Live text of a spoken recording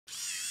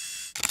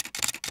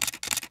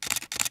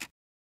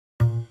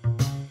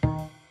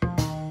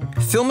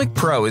FiLMiC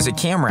Pro is a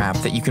camera app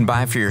that you can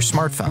buy for your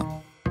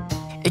smartphone.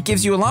 It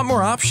gives you a lot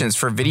more options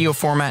for video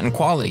format and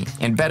quality,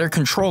 and better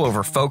control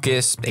over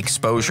focus,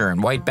 exposure,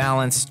 and white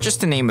balance,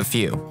 just to name a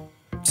few.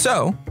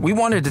 So, we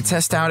wanted to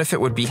test out if it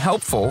would be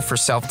helpful for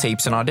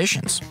self-tapes and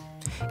auditions.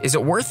 Is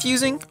it worth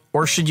using,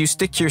 or should you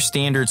stick to your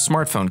standard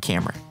smartphone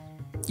camera?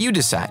 You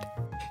decide.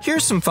 Here are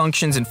some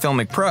functions in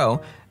FiLMiC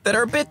Pro that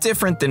are a bit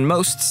different than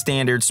most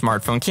standard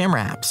smartphone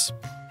camera apps.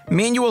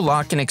 Manual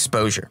lock and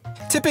exposure.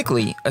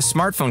 Typically, a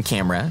smartphone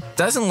camera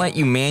doesn't let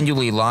you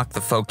manually lock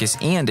the focus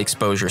and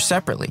exposure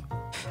separately.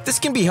 This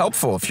can be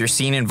helpful if your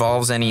scene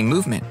involves any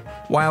movement.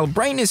 While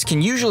brightness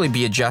can usually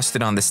be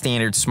adjusted on the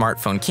standard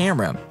smartphone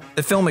camera,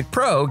 the FiLMiC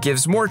Pro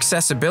gives more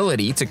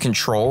accessibility to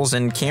controls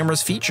and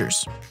camera's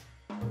features.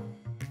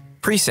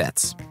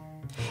 Presets.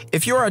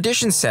 If your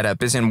audition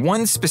setup is in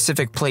one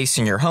specific place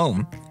in your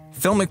home,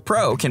 FiLMiC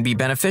Pro can be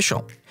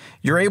beneficial.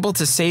 You're able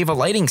to save a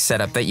lighting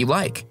setup that you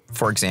like.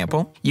 For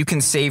example, you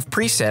can save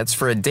presets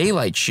for a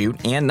daylight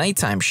shoot and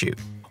nighttime shoot.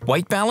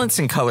 White balance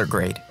and color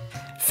grade.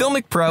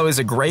 FiLMiC Pro is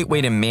a great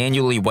way to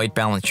manually white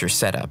balance your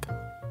setup.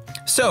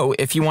 So,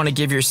 if you want to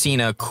give your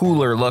scene a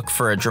cooler look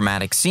for a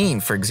dramatic scene,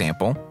 for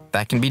example,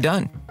 that can be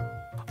done.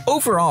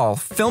 Overall,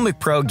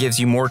 FiLMiC Pro gives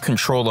you more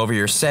control over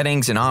your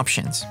settings and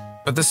options,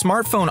 but the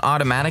smartphone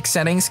automatic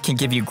settings can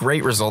give you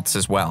great results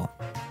as well.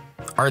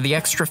 Are the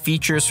extra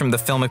features from the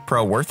FiLMiC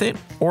Pro worth it,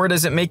 or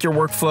does it make your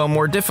workflow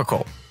more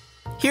difficult?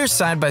 Here's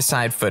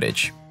side-by-side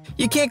footage.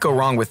 You can't go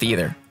wrong with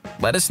either.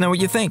 Let us know what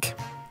you think.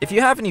 If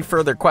you have any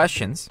further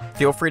questions,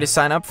 feel free to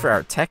sign up for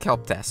our Tech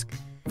Help Desk.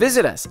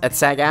 Visit us at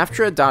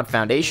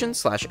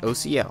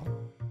SAG-AFTRA.Foundation/OCL.